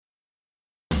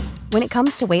When it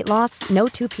comes to weight loss, no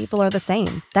two people are the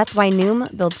same. That's why Noom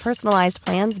builds personalized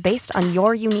plans based on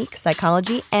your unique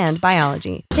psychology and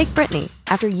biology. Take Brittany.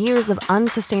 After years of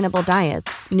unsustainable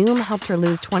diets, Noom helped her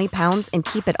lose 20 pounds and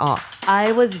keep it off.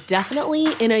 I was definitely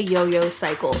in a yo-yo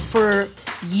cycle for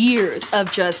years of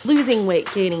just losing weight,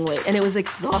 gaining weight, and it was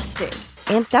exhausting.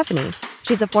 And Stephanie.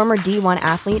 She's a former D1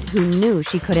 athlete who knew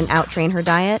she couldn't out-train her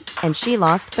diet, and she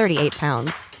lost 38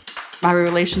 pounds. My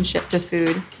relationship to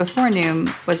food before Noom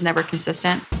was never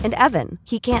consistent. And Evan,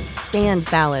 he can't stand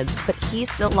salads, but he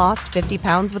still lost 50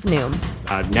 pounds with Noom.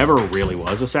 I never really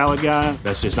was a salad guy.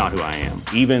 That's just not who I am.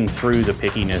 Even through the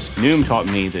pickiness, Noom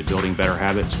taught me that building better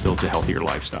habits builds a healthier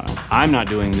lifestyle. I'm not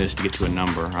doing this to get to a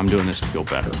number. I'm doing this to feel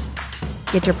better.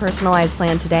 Get your personalized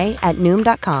plan today at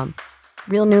Noom.com.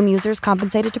 Real Noom users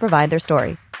compensated to provide their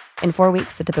story. In 4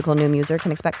 weeks, the typical Noom user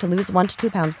can expect to lose 1 to 2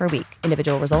 pounds per week.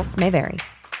 Individual results may vary.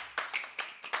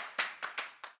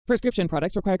 Prescription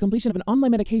products require completion of an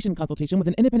online medication consultation with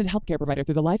an independent healthcare provider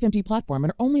through the LifeMD platform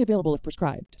and are only available if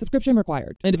prescribed. Subscription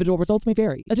required. Individual results may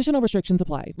vary. Additional restrictions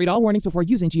apply. Read all warnings before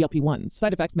using GLP-1s.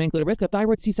 Side effects may include a risk of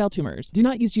thyroid C-cell tumors. Do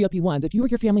not use GLP-1s if you or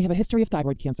your family have a history of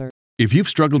thyroid cancer. If you've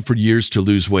struggled for years to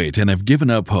lose weight and have given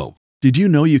up hope, did you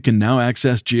know you can now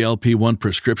access GLP-1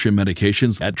 prescription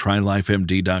medications at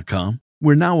TryLifeMD.com?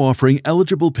 We're now offering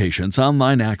eligible patients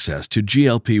online access to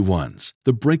GLP-1s,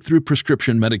 the breakthrough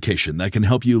prescription medication that can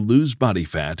help you lose body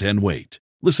fat and weight.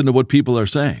 Listen to what people are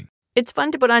saying. It's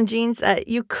fun to put on jeans that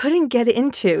you couldn't get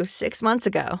into 6 months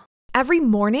ago. Every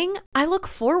morning, I look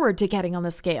forward to getting on the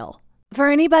scale.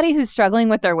 For anybody who's struggling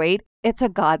with their weight, it's a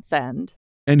godsend.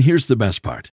 And here's the best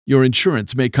part. Your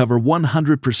insurance may cover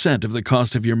 100% of the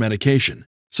cost of your medication.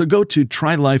 So go to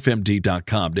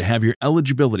TryLifeMD.com to have your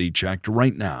eligibility checked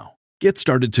right now. Get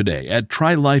started today at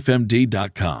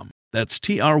TryLifeMD.com. That's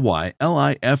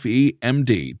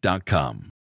TryLifeMD.com.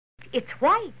 It's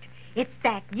white. It's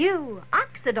that new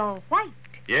Oxidol white.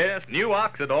 Yes, new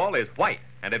Oxidol is white,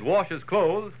 and it washes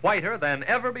clothes whiter than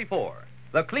ever before.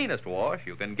 The cleanest wash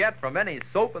you can get from any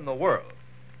soap in the world.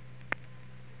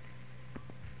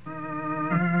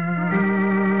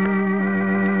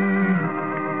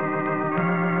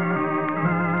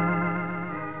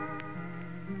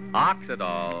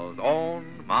 Oxidol's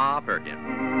own Ma Perkins.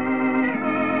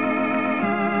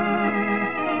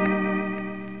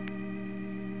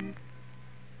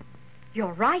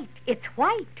 You're right. It's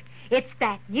white. It's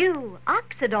that new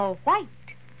Oxidol white.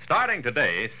 Starting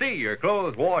today, see your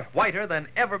clothes wash whiter than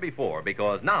ever before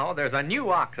because now there's a new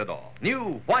Oxidol.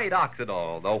 New white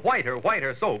Oxidol, the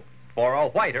whiter soap for a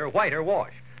whiter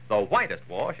wash. The whitest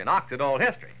wash in Oxidol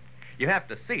history. You have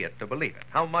to see it to believe it,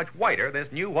 how much whiter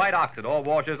this new white Oxidol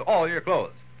washes all your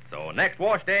clothes. So next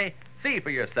wash day, see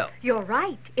for yourself. You're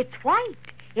right. It's white.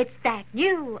 It's that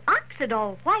new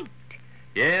Oxidol white.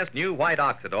 Yes, new white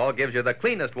Oxidol gives you the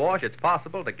cleanest wash it's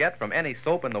possible to get from any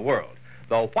soap in the world.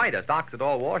 The whitest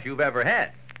Oxidol wash you've ever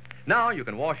had. Now you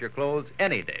can wash your clothes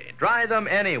any day, dry them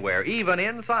anywhere, even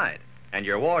inside, and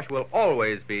your wash will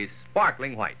always be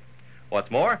sparkling white.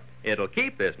 What's more, it'll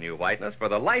keep this new whiteness for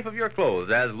the life of your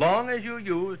clothes as long as you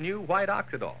use new white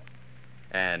Oxidol.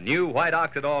 And new white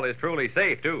Oxidol is truly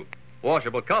safe, too.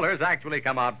 Washable colors actually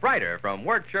come out brighter from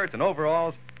work shirts and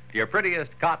overalls to your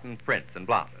prettiest cotton prints and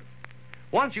blouses.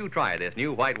 Once you try this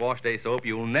new white wash day soap,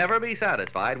 you'll never be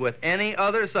satisfied with any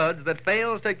other suds that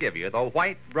fails to give you the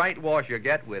white, bright wash you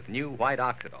get with new white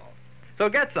Oxidol. So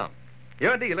get some.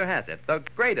 Your dealer has it, the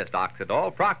greatest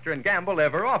Oxidol Procter & Gamble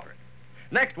ever offered.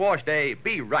 Next wash day,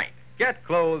 be right. Get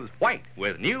clothes white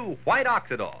with new white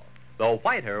Oxidol, the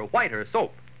whiter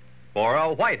soap for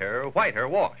a whiter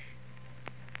wash.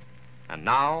 And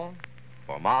now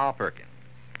for Ma Perkins.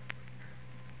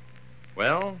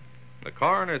 Well, the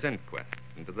coroner's inquest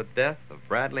into the death of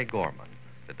Bradley Gorman,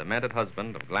 the demented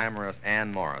husband of glamorous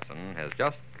Ann Morrison, has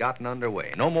just gotten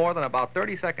underway, no more than about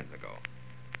 30 seconds ago.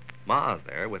 Ma's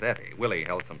there with Effie. Willie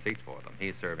held some seats for them.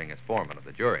 He's serving as foreman of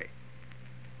the jury.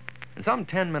 And some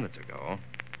 10 minutes ago,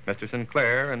 Mr.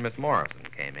 Sinclair and Miss Morrison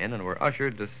came in and were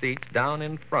ushered to seats down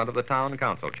in front of the town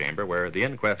council chamber where the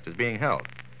inquest is being held.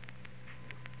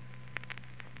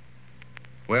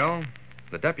 Well,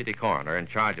 the deputy coroner in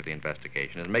charge of the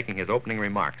investigation is making his opening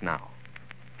remarks now.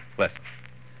 Listen.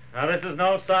 Now, this is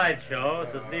no sideshow.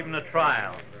 This isn't even a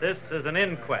trial. This is an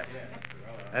inquest.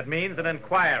 That means an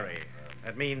inquiry.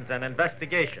 That means an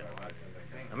investigation.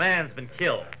 A man's been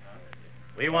killed.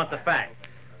 We want the facts.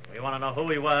 We want to know who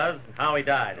he was and how he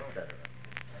died, etc.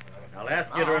 Now, I'll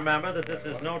ask you to remember that this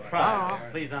is no trial.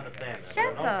 Please understand that.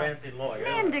 Shut No up. fancy lawyer.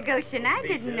 Land Goshen, I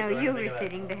didn't know you were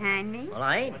sitting behind me. Well,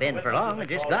 I ain't been for long. I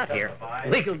just got here.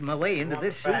 Wiggled my way into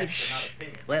this seat.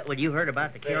 Well, you heard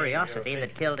about the curiosity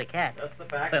that killed a cat.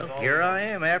 Well, here I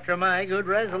am after my good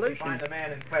resolution.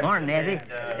 Morning, Evie.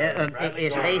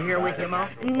 Is Fay here with you, Ma?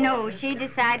 No, she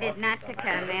decided not to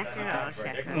come after all,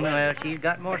 Shepard. Well, she's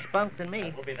got more spunk than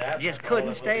me. Just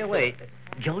couldn't stay away.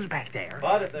 Joe's back there.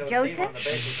 Joseph?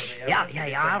 Yeah,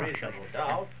 I'll show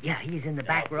you. Yeah, he's in the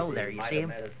back row there. You see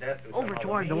him? Over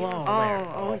toward the wall there.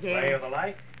 Oh, yes.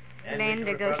 Land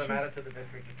Goshen.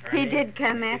 He did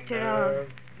come after all.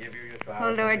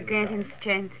 Oh, Lord, grant him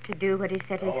strength to do what he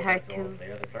set his heart to.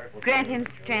 Grant him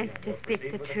strength to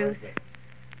speak the truth.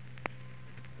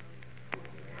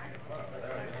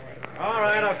 All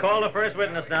right, I'll call the first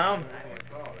witness now.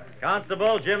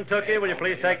 Constable Jim Tookie, will you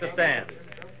please take the stand?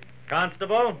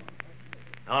 Constable?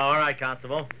 All right,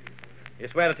 Constable. You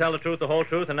swear to tell the truth, the whole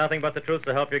truth, and nothing but the truth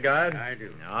to help your guide? I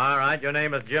do. All right, your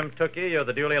name is Jim Tookie. You're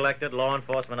the duly elected law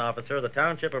enforcement officer of the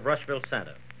Township of Rushville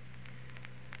Center.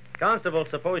 Constable,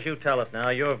 suppose you tell us now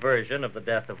your version of the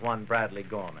death of one Bradley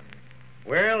Gorman.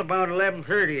 Well, about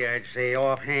 11:30, I'd say,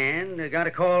 offhand, I got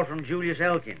a call from Julius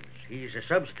Elkins. He's a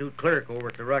substitute clerk over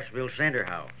at the Rushville Center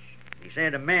house. He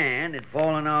said a man had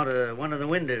fallen out of one of the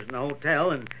windows in the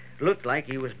hotel and looked like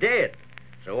he was dead.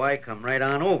 So I come right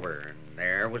on over, and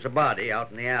there was a body out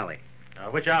in the alley.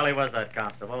 Which alley was that,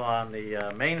 Constable? On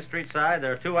the Main Street side?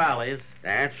 There are two alleys.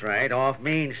 That's right, off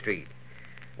Main Street.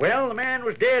 Well, the man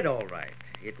was dead, all right.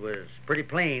 It was pretty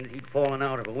plain that he'd fallen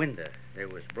out of a window. There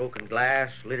was broken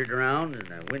glass littered around, and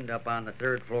the window up on the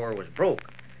third floor was broke.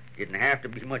 Didn't have to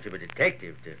be much of a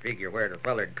detective to figure where the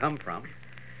feller'd come from.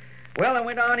 Well, I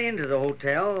went on into the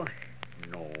hotel.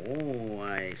 No,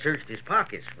 I searched his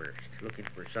pockets first, looking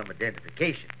for some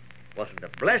identification. Wasn't a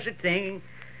blessed thing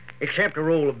except a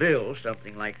roll of bills,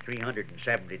 something like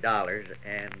 $370,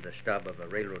 and the stub of a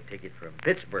railroad ticket from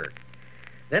Pittsburgh.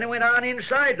 Then I went on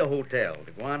inside the hotel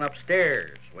to go on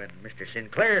upstairs when Mr.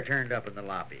 Sinclair turned up in the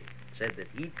lobby. Said that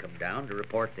he'd come down to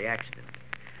report the accident.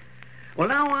 Well,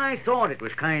 now I thought it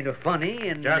was kind of funny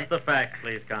and... Just the facts,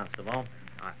 please, Constable.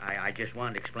 I just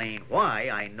wanted to explain why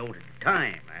I noted the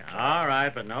time, that's all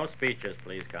right, but no speeches,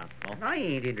 please, Constable. I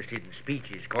ain't interested in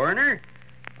speeches, Coroner.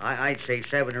 I'd say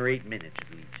 7 or 8 minutes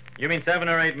at least. You mean 7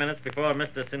 or 8 minutes before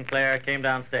Mr. Sinclair came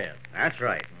downstairs? That's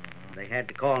right. They had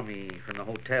to call me from the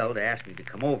hotel to ask me to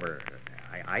come over.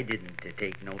 I didn't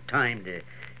take no time to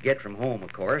get from home,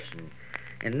 of course,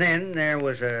 and then there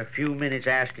was a few minutes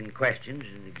asking questions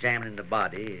and examining the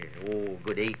body. Oh,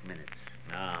 good 8 minutes.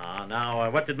 Now,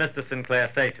 what did Mr. Sinclair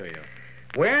say to you?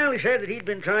 Well, he said that he'd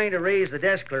been trying to raise the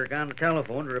desk clerk on the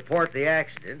telephone to report the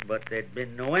accident, but there'd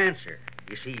been no answer.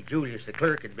 You see, Julius, the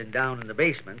clerk, had been down in the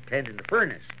basement tending the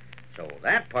furnace, so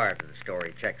that part of the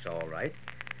story checks all right.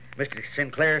 Mr.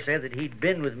 Sinclair said that he'd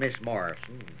been with Miss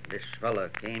Morrison. This fella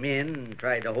came in and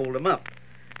tried to hold him up.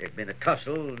 There'd been a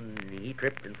tussle, and he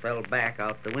tripped and fell back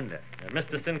out the window. Did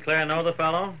Mr. Sinclair know the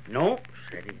fellow? No,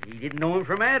 said he didn't know him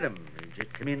from Adam. He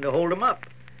just come in to hold him up.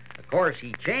 Of course,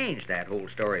 he changed that whole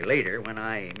story later when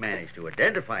I managed to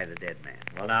identify the dead man.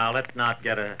 Well, now, let's not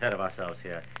get ahead of ourselves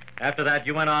here. After that,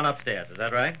 you went on upstairs, is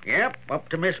that right? Yep, up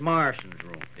to Miss Morrison's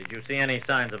room. Did you see any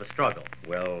signs of a struggle?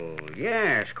 Well,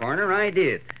 yes, Coroner, I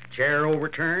did. Chair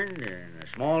overturned and a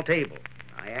small table.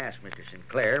 I asked Mr.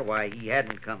 Sinclair why he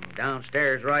hadn't come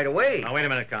downstairs right away. Now, wait a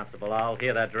minute, Constable. I'll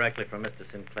hear that directly from Mr.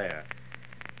 Sinclair.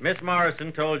 Miss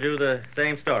Morrison told you the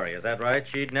same story, is that right?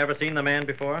 She'd never seen the man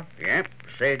before? Yep,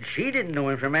 said she didn't know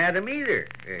him from Adam either.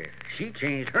 She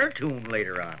changed her tune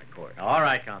later on, of course. All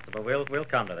right, Constable, we'll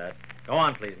come to that. Go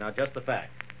on, please. Now, just the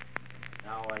facts.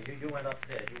 Now, you went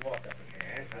upstairs. You walked up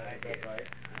again. Yes, I did. Right?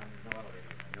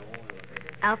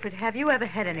 Alfred, have you ever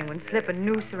had anyone slip a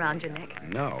noose around your neck?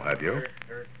 No, have you?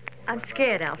 I'm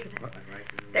scared, Alfred.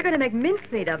 They're going to make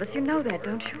mincemeat of us. You know that,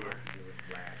 don't you?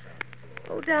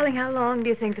 Oh, darling, how long do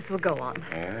you think this will go on?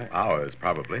 Oh, hours,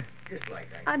 probably.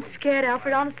 I'm scared,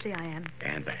 Alfred. Honestly, I am.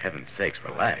 And for heaven's sakes,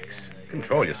 relax.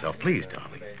 Control yourself, please,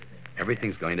 darling.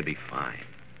 Everything's going to be fine.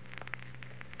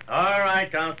 All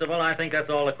right, Constable. I think that's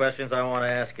all the questions I want to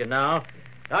ask you now.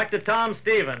 Dr. Tom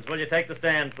Stevens, will you take the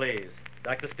stand, please?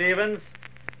 Dr. Stevens?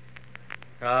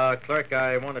 Clerk,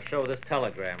 I want to show this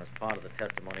telegram as part of the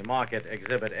testimony. Mark it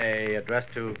Exhibit A,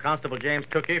 addressed to Constable James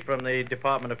Tookie from the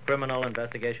Department of Criminal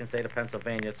Investigation, State of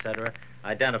Pennsylvania, etc.,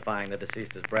 identifying the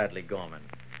deceased as Bradley Gorman.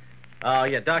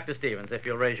 Dr. Stevens, if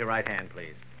you'll raise your right hand,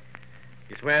 please.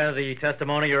 You swear the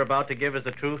testimony you're about to give is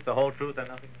the truth, the whole truth, and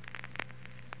nothing?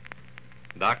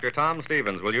 Dr. Tom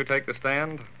Stevens, will you take the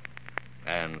stand?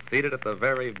 And seated at the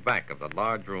very back of the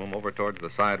large room over towards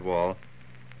the side wall,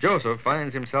 Joseph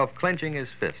finds himself clenching his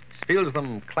fists, feels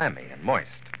them clammy and moist.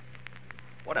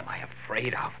 What am I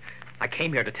afraid of? I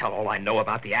came here to tell all I know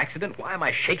about the accident. Why am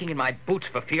I shaking in my boots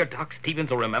for fear Doc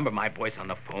Stevens will remember my voice on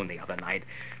the phone the other night?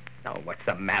 Now, what's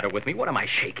the matter with me? What am I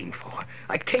shaking for?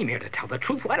 I came here to tell the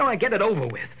truth. Why don't I get it over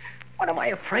with? What am I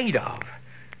afraid of?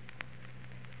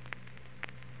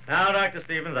 Now, Dr.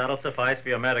 Stevens, that'll suffice for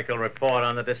your medical report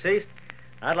on the deceased.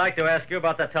 I'd like to ask you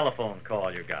about that telephone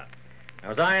call you got.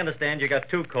 Now, as I understand, you got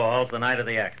 2 calls the night of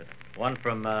the accident. One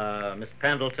from Miss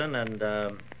Pendleton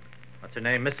and, what's her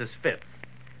name, Mrs. Fitz.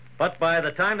 But by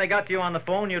the time they got to you on the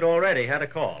phone, you'd already had a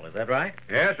call. Is that right?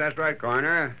 Yes, that's right,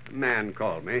 Coroner. A man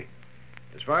called me.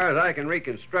 As far as I can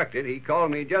reconstruct it, he called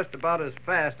me just about as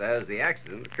fast as the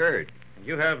accident occurred.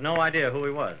 You have no idea who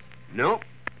he was? Nope.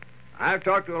 I've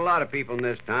talked to a lot of people in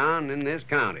this town, in this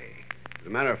county. As a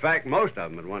matter of fact, most of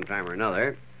them at one time or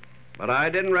another. But I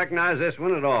didn't recognize this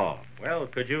one at all. Well,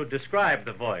 could you describe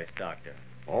the voice, Doctor?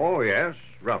 Oh, yes,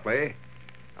 roughly.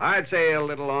 I'd say a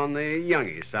little on the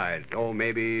youngish side. Oh,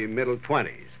 maybe middle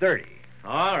 20s, 30.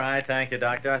 All right, thank you,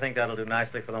 Doctor. I think that'll do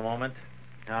nicely for the moment.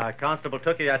 Constable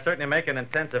Tookie, I certainly make an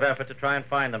intensive effort to try and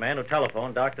find the man who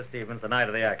telephoned Dr. Stevens the night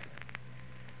of the accident.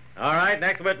 All right,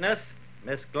 next witness.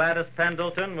 Miss Gladys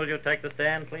Pendleton, will you take the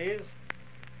stand, please?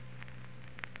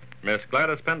 Miss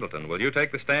Gladys Pendleton, will you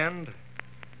take the stand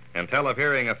and tell of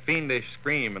hearing a fiendish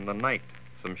scream in the night,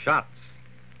 some shots,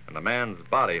 and a man's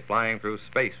body flying through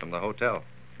space from the hotel?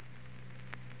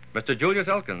 Mr. Julius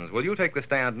Elkins, will you take the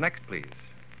stand next, please?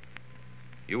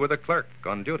 You were the clerk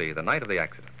on duty the night of the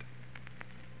accident.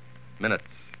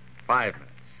 Minutes, 5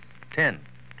 minutes, 10,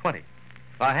 20,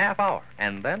 a half hour,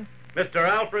 and then? Mr.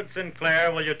 Alfred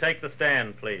Sinclair, will you take the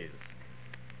stand, please?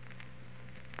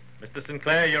 Mr.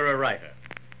 Sinclair, you're a writer.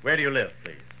 Where do you live,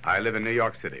 please? I live in New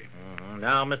York City.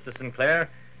 Now, Mr. Sinclair,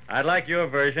 I'd like your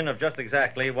version of just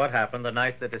exactly what happened the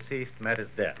night the deceased met his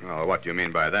death. Oh, what do you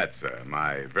mean by that, sir?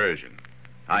 My version?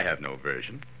 I have no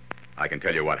version. I can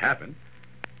tell you what happened.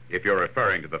 If you're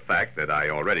referring to the fact that I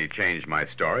already changed my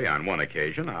story on one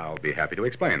occasion, I'll be happy to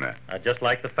explain that. I'd just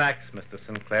like the facts, Mr.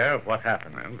 Sinclair, of what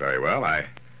happened. Well, very well.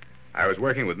 I was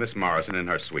working with Miss Morrison in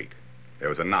her suite. There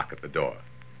was a knock at the door.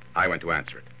 I went to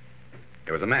answer it.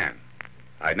 There was a man.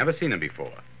 I'd never seen him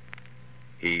before.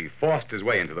 He forced his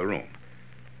way into the room.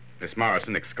 Miss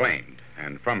Morrison exclaimed,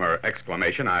 and from her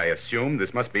exclamation, I assumed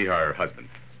this must be her husband.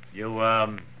 You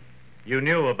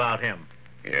knew about him?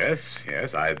 Yes.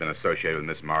 I had been associated with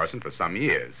Miss Morrison for some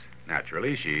years.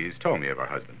 Naturally, she's told me of her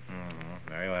husband.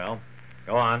 Very well.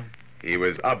 Go on. He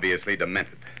was obviously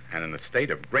demented and in a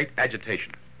state of great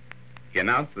agitation. He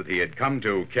announced that he had come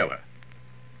to kill her.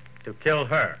 To kill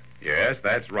her? Yes,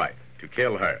 that's right. To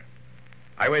kill her.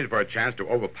 I waited for a chance to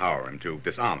overpower him, to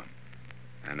disarm him.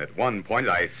 And at one point,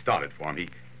 I started for him.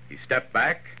 He stepped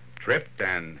back, tripped,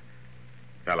 and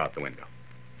fell out the window.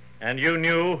 And you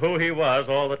knew who he was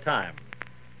all the time?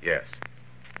 Yes.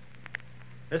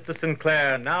 Mr.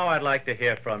 Sinclair, now I'd like to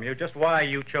hear from you just why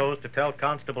you chose to tell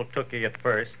Constable Tookie at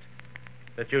first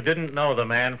that you didn't know the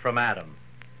man from Adam.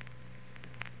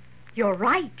 You're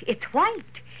right. It's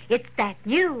white. It's that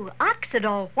new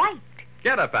Oxidol white.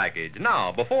 Get a package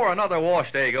now before another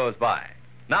wash day goes by.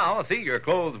 Now see your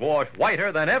clothes wash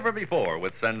whiter than ever before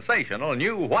with sensational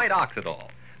new White Oxidol,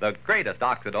 the greatest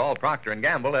Oxidol Procter &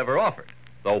 Gamble ever offered.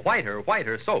 The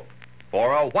whiter soap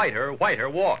for a whiter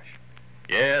wash.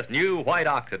 Yes, new White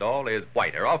Oxidol is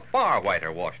whiter, a far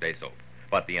whiter wash day soap.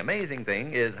 But the amazing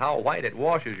thing is how white it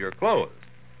washes your clothes.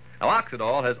 Now,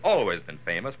 Oxidol has always been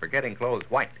famous for getting clothes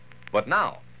white. But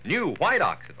now, new White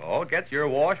Oxidol gets your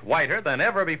wash whiter than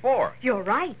ever before. You're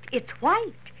right. It's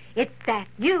white. It's that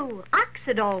new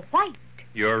Oxidol white.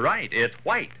 You're right. It's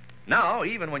white. Now,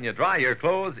 even when you dry your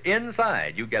clothes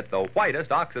inside, you get the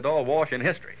whitest Oxidol wash in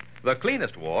history. The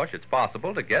cleanest wash it's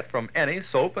possible to get from any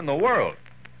soap in the world.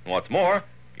 What's more,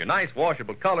 your nice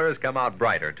washable colors come out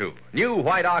brighter, too. New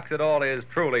White Oxidol is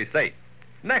truly safe.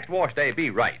 Next wash day, be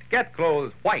right. Get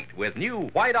clothes white with new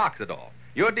White Oxidol.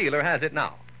 Your dealer has it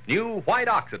now. New White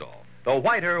Oxidol, the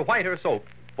whiter soap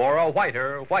for a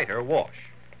whiter wash.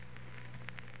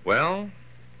 Well,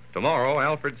 tomorrow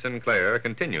Alfred Sinclair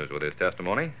continues with his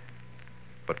testimony,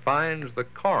 but finds the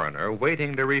coroner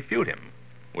waiting to refute him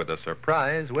with a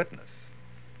surprise witness.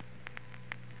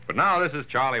 But now this is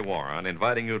Charlie Warren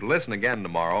inviting you to listen again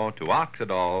tomorrow to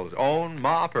Oxidol's own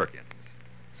Ma Perkins.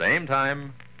 Same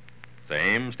time,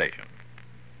 same station.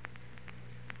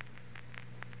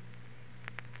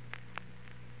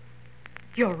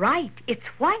 You're right. It's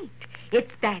white.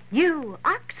 It's that new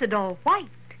Oxidol white.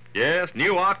 Yes,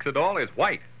 new Oxidol is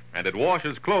white. And it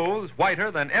washes clothes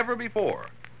whiter than ever before.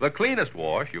 The cleanest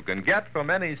wash you can get from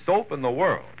any soap in the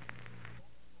world.